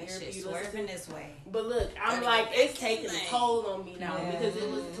could be here for you. Swerving this way. But look, I'm like, it's taking a toll on me now because it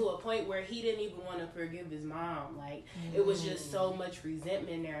was to a point where he didn't even want to forgive his mom. Like, it was just so much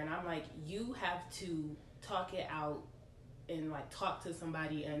resentment there. And I'm like, you have to talk it out and like talk to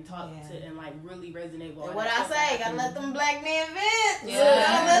somebody and and like really resonate with what I say. Gotta let them black men vent.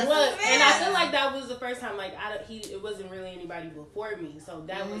 Look, and I feel like that was the first time. Like it wasn't really anybody before me, so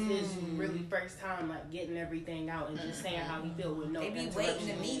that was his really first time like getting everything out and just saying how he feel with no. They be waiting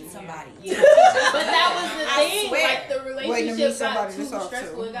to meet somebody. But that was the thing. Like the relationship got too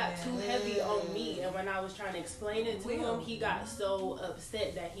stressful. It got too heavy on me, and when I was trying to explain it to him, he got so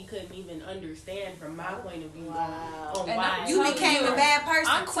upset that he couldn't even understand from my point of view on why. You became a bad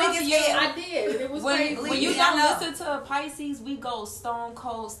person quick as hell. I did. It was crazy. When you don't listen to a Pisces, we go stone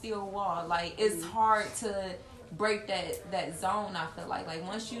cold steel wall. Like, it's hard to break that zone, I feel like. Like,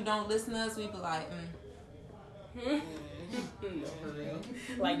 once you don't listen to us, we be like, No, for real.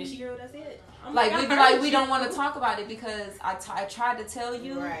 Like, did she hear what I said? Like, we be like, we don't want to talk about it because I tried to tell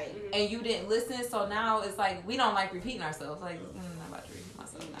you and you didn't listen. So now it's like, we don't like repeating ourselves. Like, I'm not about to repeat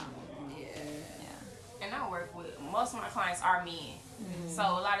myself now. And I work with, most of my clients are men. So a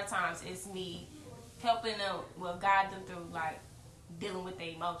lot of times it's me helping them, guide them through like dealing with their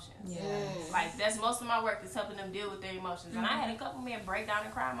emotions. Like, that's most of my work is helping them deal with their emotions. And I had a couple men break down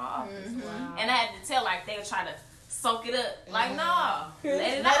and cry in my office. And I had to tell, like, they'll try to soak it up. Like, no,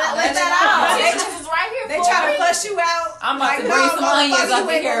 let it out. Let that out. They just right here. They try to flush you out. I'm about to bring some onions up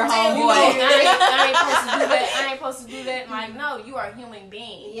in here, homeboy. I ain't supposed to do that. I ain't supposed to do that. Like, no, you are a human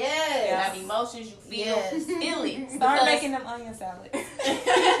being. You have emotions. You feel it. Start making them onion salads.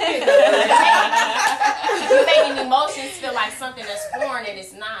 You're making emotions feel like something that's foreign and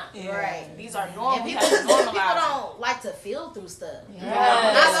it's not. These are normal. People don't like to feel through stuff.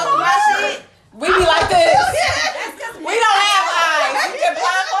 I know my shit. We be like this. We don't have eyes. We can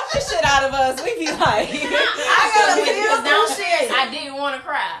block off the shit out out of us, we be like, I gotta feel downstairs. I didn't want to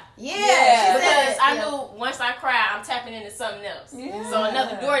cry. Yeah. Because I knew once I cry, I'm tapping into something else. Yeah. So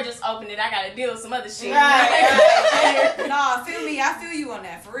another door just opened it. I gotta deal with some other shit. Right. No, feel me. I feel you on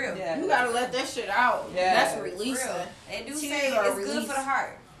that for real. You gotta let that shit out. Yeah. That's releasing. They do say it's good for the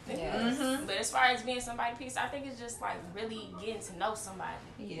heart. Yes. But as far as being somebody's piece, I think it's just like really getting to know somebody.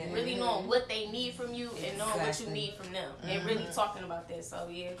 Yeah. Really knowing what they need from you and knowing what you need from them. And really talking about that. So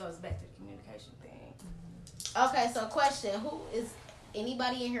yeah, it goes back to the communication thing. Okay, so question: who is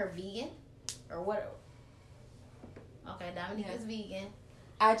anybody in here vegan or what? Okay, Dominique is vegan.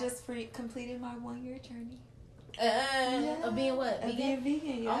 I just completed my 1-year journey. Of being what? Vegan? Being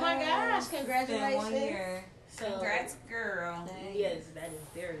vegan. Oh my gosh! It's been Congratulations. 1 year. So, Congrats, girl. yes, that is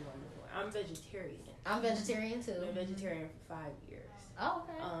very wonderful. I'm vegetarian. I'm vegetarian too. I've been vegetarian for 5 years. Oh,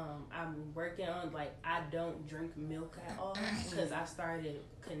 okay. I'm working on, like, I don't drink milk at all because I started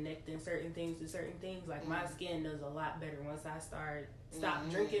connecting certain things to certain things. Like, my skin does a lot better once I stopped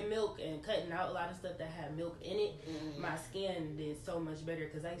drinking milk and cutting out a lot of stuff that had milk in it. My skin did so much better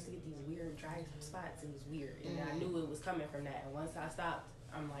because I used to get these weird dry spots. It was weird. And I knew it was coming from that. And once I stopped,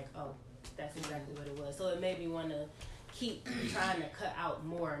 I'm like, oh, that's exactly what it was. So it made me want to keep trying to cut out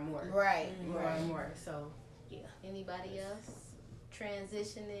more and more. Right. More and more. So, yeah. Anybody else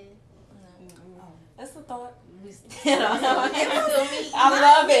transitioning? That's a thought. I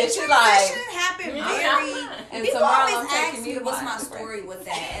love it. She like transition happened very. and People tomorrow always I'm taking ask me me to what's mine. my story with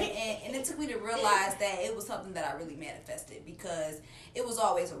that, and it took me to realize that it was something that I really manifested because it was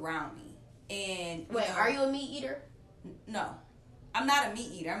always around me. And Wait, are you a meat eater? No, I'm not a meat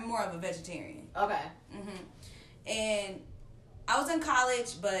eater. I'm more of a vegetarian. Okay. And I was in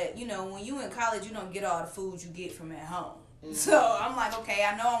college, but you know, when you in college, you don't get all the food you get from at home. So I'm like, okay,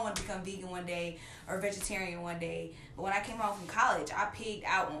 I know I want to become vegan one day or vegetarian one day. But when I came home from college, I pigged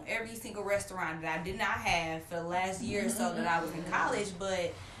out on every single restaurant that I did not have for the last year or so that I was in college.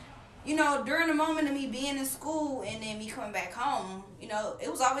 But, you know, during the moment of me being in school and then me coming back home, you know,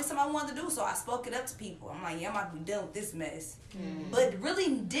 it was always something I wanted to do. So I spoke it up to people. I'm like, yeah, I'm about to be done with this mess. But really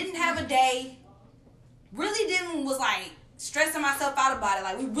didn't have a day. Really was like stressing myself out about it.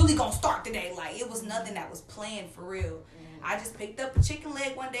 Like, we really gonna start today. Like, it was nothing that was planned for real. I just picked up a chicken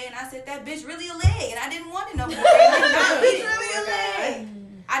leg one day and I said, that bitch really a leg. And I didn't want it no more. I did not eat it. Really a leg.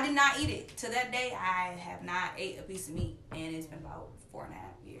 I did not eat it. To that day, I have not ate a piece of meat. And it's been about 4.5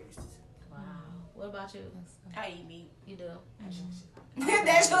 years. Wow. What about you? I eat meat. You do?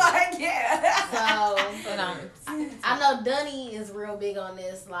 That's like, yeah. So, I know Dunny is real big on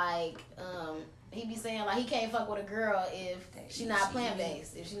this. Like, he be saying, like, he can't fuck with a girl if she not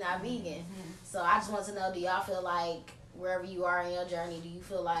plant-based, if she not vegan. So, I just want to know, do y'all feel like wherever you are in your journey, do you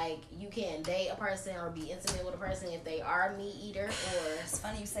feel like you can't date a person or be intimate with a person if they are a meat eater? Or It's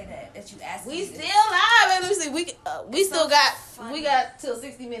funny you say that you asked me we this. still live. Let me see. We still got funny. we got till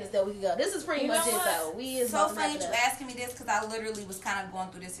 60 minutes that we can go. This is pretty much it though. We is so about to funny wrap you it up. asking me this because I literally was kind of going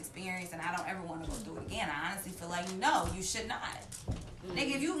through this experience and I don't ever want to go through it again. I honestly feel like you should not.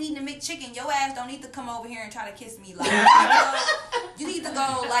 Nigga, if you eating a McChicken, your ass don't need to come over here and try to kiss me. Like, you need to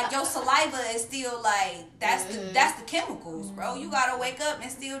go, like, your saliva is still, like, that's the chemicals, bro. You gotta wake up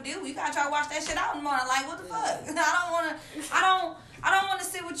and still do. You gotta try to wash that shit out in the morning. Like, what the fuck? I don't want to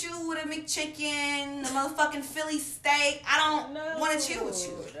sit with you with a McChicken, a motherfucking Philly steak. I don't want to chill with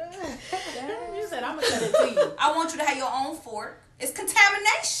you. You said I'm gonna cut it to you. I want you to have your own fork. It's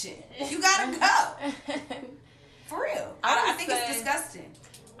contamination. You gotta go. For real. I think it's disgusting.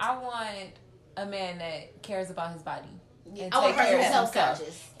 I want a man that cares about his body. And I want a take person care who's of health himself.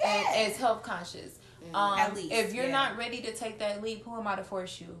 conscious. And is health conscious. At least, if you're not ready to take that leap, who am I to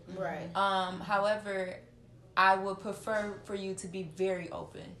force you? Right. However, I would prefer for you to be very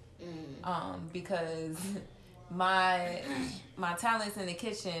open. Because my talents in the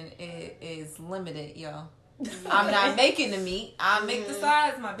kitchen is limited, yo. I'm not making the meat. I'll make the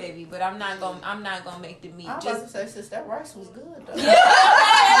sides, my baby, but I'm not gonna make the meat. I was about to say, sis, that rice was good though. Yeah,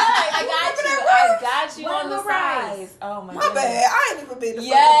 I got you on the sides. Oh my God. Bad. I ain't even been to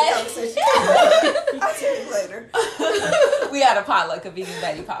Yes. the conversation. I'll tell you later. We had a potluck, a vegan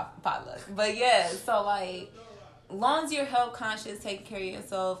daddy potluck. But yeah, so like, long as you're health conscious, taking care of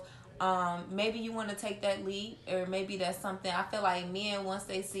yourself, maybe you want to take that leap, or maybe that's something. I feel like men, once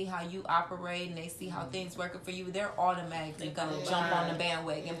they see how you operate and they see how things working for you, they're automatically gonna jump on the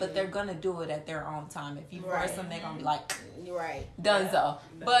bandwagon. But they're gonna do it at their own time. If you force them, they're gonna be like, donezo.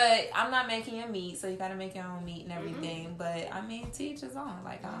 But I'm not making your meat, so you gotta make your own meat and everything. But I mean, teach his own.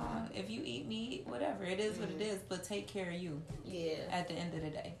 Like, if you eat meat, whatever, it is what it is. But take care of you. Yeah. At the end of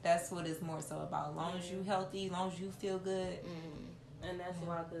the day, that's what it's more so about. As long as you healthy, as long as you feel good. And that's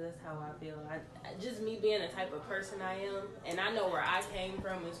wild because that's how I feel. Just me being the type of person I am, and I know where I came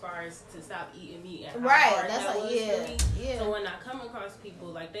from as far as to stop eating meat. And right, that's that like, was yeah, for me. yeah. So when I come across people,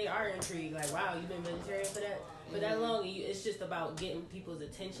 like, they are intrigued, like, wow, you've been vegetarian for that? For that long, it's just about getting people's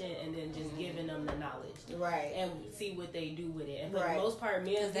attention and then just giving them the knowledge. Right. And see what they do with it. And for the most part,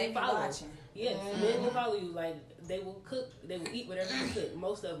 men they follow. watching. Yes, men will follow you. Like, they will cook, they will eat whatever you cook.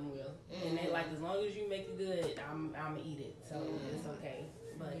 Most of them will. And they like, as long as you make it good, I'm going to eat it. So it's okay.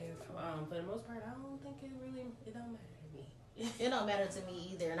 But for the most part, I don't think it don't matter to me. It don't matter to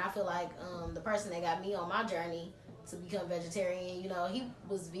me either. And I feel like the person that got me on my journey to become vegetarian, you know, he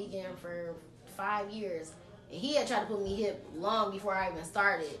was vegan for 5 years. And he had tried to put me hip long before I even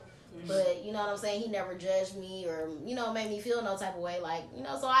started. But, you know what I'm saying? He never judged me or, you know, made me feel no type of way. Like, you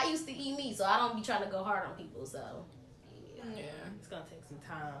know, so I used to eat meat. So I don't be trying to go hard on people. So, yeah. It's going to take some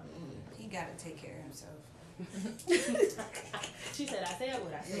time. He got to take care of himself. She said, I said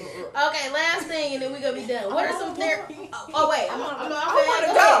what I said. Okay, last thing, and then we're going to be done. What are some therapy? Oh, wait. I want to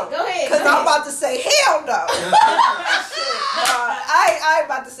go ahead. Because I'm about to say, hell no. I ain't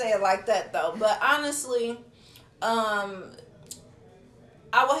about to say it like that, though. But honestly,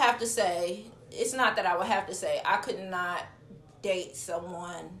 I would have to say, it's not that I would have to say, I could not date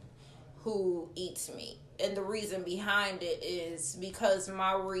someone who eats meat. And the reason behind it is because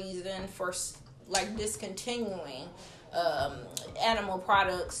my reason for discontinuing animal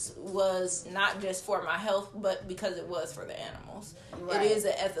products was not just for my health, but because it was for the animals. Right. It is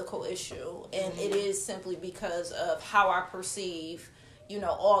an ethical issue, and it is simply because of how I perceive, you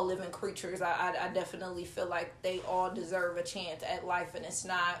know, all living creatures. I definitely feel like they all deserve a chance at life, and it's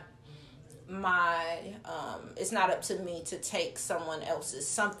not it's not up to me to take something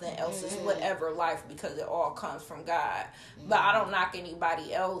else's, whatever life, because it all comes from God. But I don't knock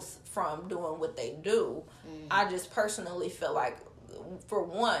anybody else from doing what they do. I just personally feel like, for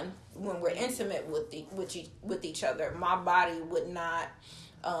one, when we're intimate with each other, my body would not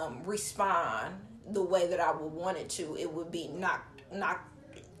respond the way that I would want it to. It would be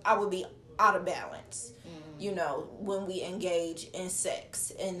I would be out of balance, you know, when we engage in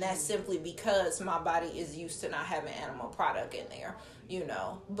sex. And that's simply because my body is used to not having animal product in there, you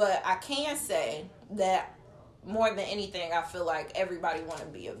know. But I can say that more than anything, I feel like everybody want to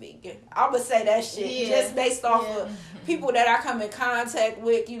be a vegan. I would say that shit just based off of people that I come in contact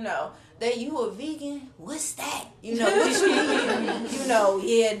with, you know. That you a vegan? What's that? You know, what you eat? You know,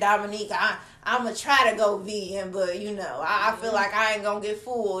 yeah, Dominique, I'm going to try to go vegan, but, you know, I feel like I ain't going to get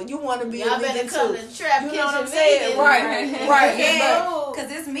full. You want to be a vegan too. You know what I'm saying? Right. Yeah, because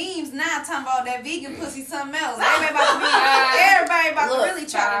it's memes now talking about that vegan pussy something else. Everybody about to really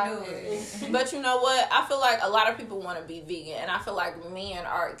try to do it. But you know what? I feel like a lot of people want to be vegan, and I feel like men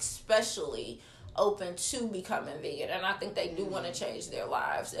are especially open to becoming vegan, and I think they do want to change their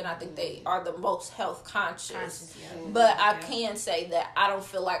lives, and I think they are the most health conscious. But I can say that I don't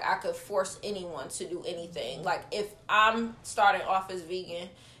feel like I could force anyone to do anything. Like, if I'm starting off as vegan,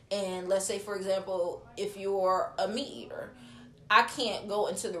 and let's say, for example, if you're a meat eater, I can't go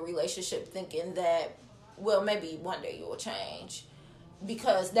into the relationship thinking that, well, maybe one day you will change,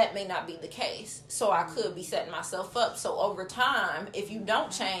 because that may not be the case. So I could be setting myself up. So over time, if you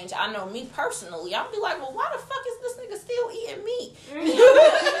don't change, I know me personally, I'll be like, well, why the fuck is this nigga still eating meat? You know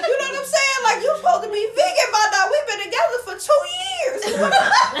what I'm saying? Like, you supposed to be vegan by now. We've been together for 2 years. You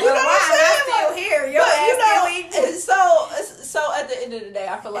know what I'm saying? I'm still here. Your ass still eating. So at the end of the day,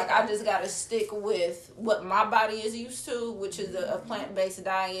 I feel like I just got to stick with what my body is used to, which is a plant-based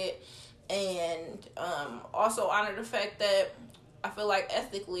diet. And also honor the fact that I feel like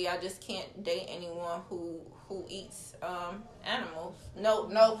ethically, I just can't date anyone who eats animals.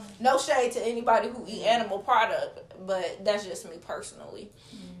 No shade to anybody who eat animal product, but that's just me personally.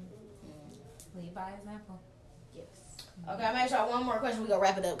 Lead by example. Yes. Okay, I made sure one more question. We gonna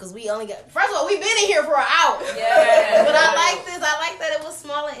wrap it up because we only got. First of all, we've been in here for an hour. Yeah. But I like this. I like that it was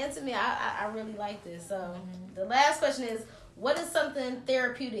small and intimate. I really like this. So the last question is, what is something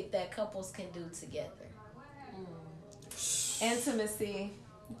therapeutic that couples can do together? Intimacy,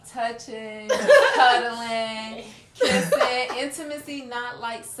 touching, cuddling, kissing. Intimacy, not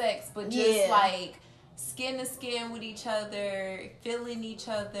like sex, but just like skin to skin with each other, feeling each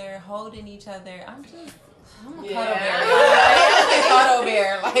other, holding each other. I'm a cuddle bear. I'm a cuddle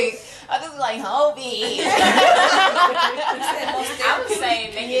bear. Like, I just like, hold me. I would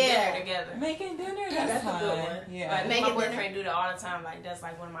say making dinner together. Making dinner, that's a good one. Yeah. Like, my boyfriend do that all the time. Like, that's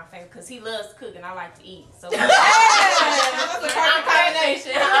like one of my favorites because he loves to cook and I like to eat. So I'm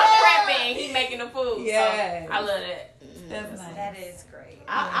prepping, he making the food. Yeah, so I love that. That's nice. That is great.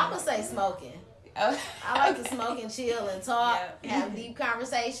 I would say smoking. Oh. I like to smoke and chill and talk, have deep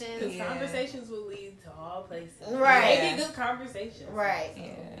conversations. Because conversations will lead to all places. Right. Maybe good conversations. Right.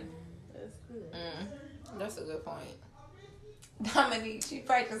 Yeah. That's good. That's a good point. Dominique, she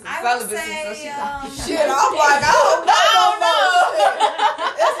practices I would celibacy, say, so she got Shit, I'm like, I don't know.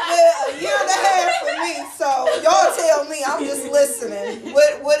 It's been a year and a half for me, so y'all tell me. I'm just listening.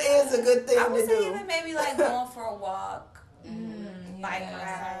 What is a good thing I would to say do? even maybe like going for a walk, bike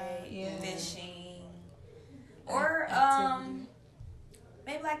ride, fishing, or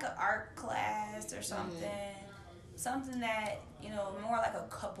maybe like an art class or something. Something that, more like a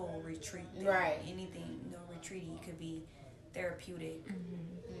couple retreat than anything, retreaty. Could be therapeutic.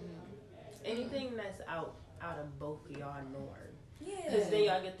 Anything that's out of both of y'all norm. Yeah. Because then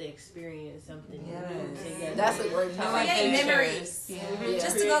y'all get to experience something new together. That's a great time. Create memories. Yeah.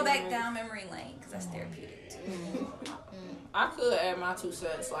 Just to go back down memory lane, because that's therapeutic too. I could add my 2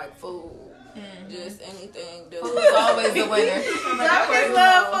 cents, like food. Just anything. Food's always the winner. I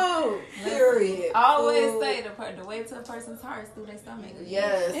love food. Period. I always say the way to a person's heart is through their stomach.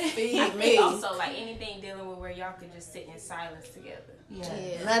 Yes, feed me. Also, like anything dealing with where y'all can just sit in silence together.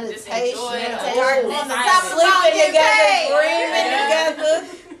 Yeah. Meditation. enjoy the darkness. On the Stop Sleeping getting together, paid. dreaming together.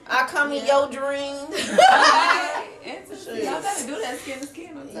 I come in your dreams. Y'all gotta do that skin to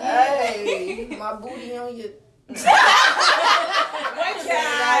skin. Hey, my booty on your. Right.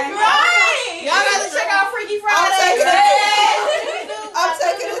 Y'all gotta check out Freaky Friday. I'm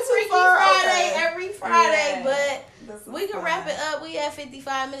taking it too far. Friday Okay. every Friday, but we can wrap it up. We at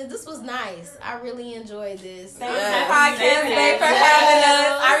 55 minutes. This was nice. I really enjoyed this. Thanks podcast day for having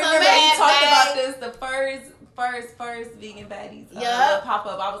us. I remember you talked about this the first vegan baddies pop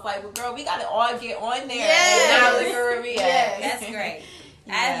up. I was like, well, girl, we gotta all get on there. Yes. And now look where we at. That's great.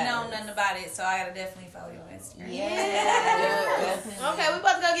 I haven't known nothing about it, so I gotta definitely follow you on Instagram. Yeah. Okay, we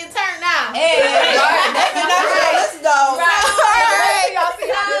about to go get turned now. Hey, let's go.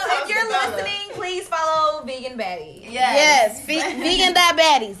 If you're listening, please follow Vegan Baddie. Yes.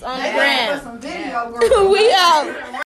 Vegan.baddies on the gram. Some video, girl. We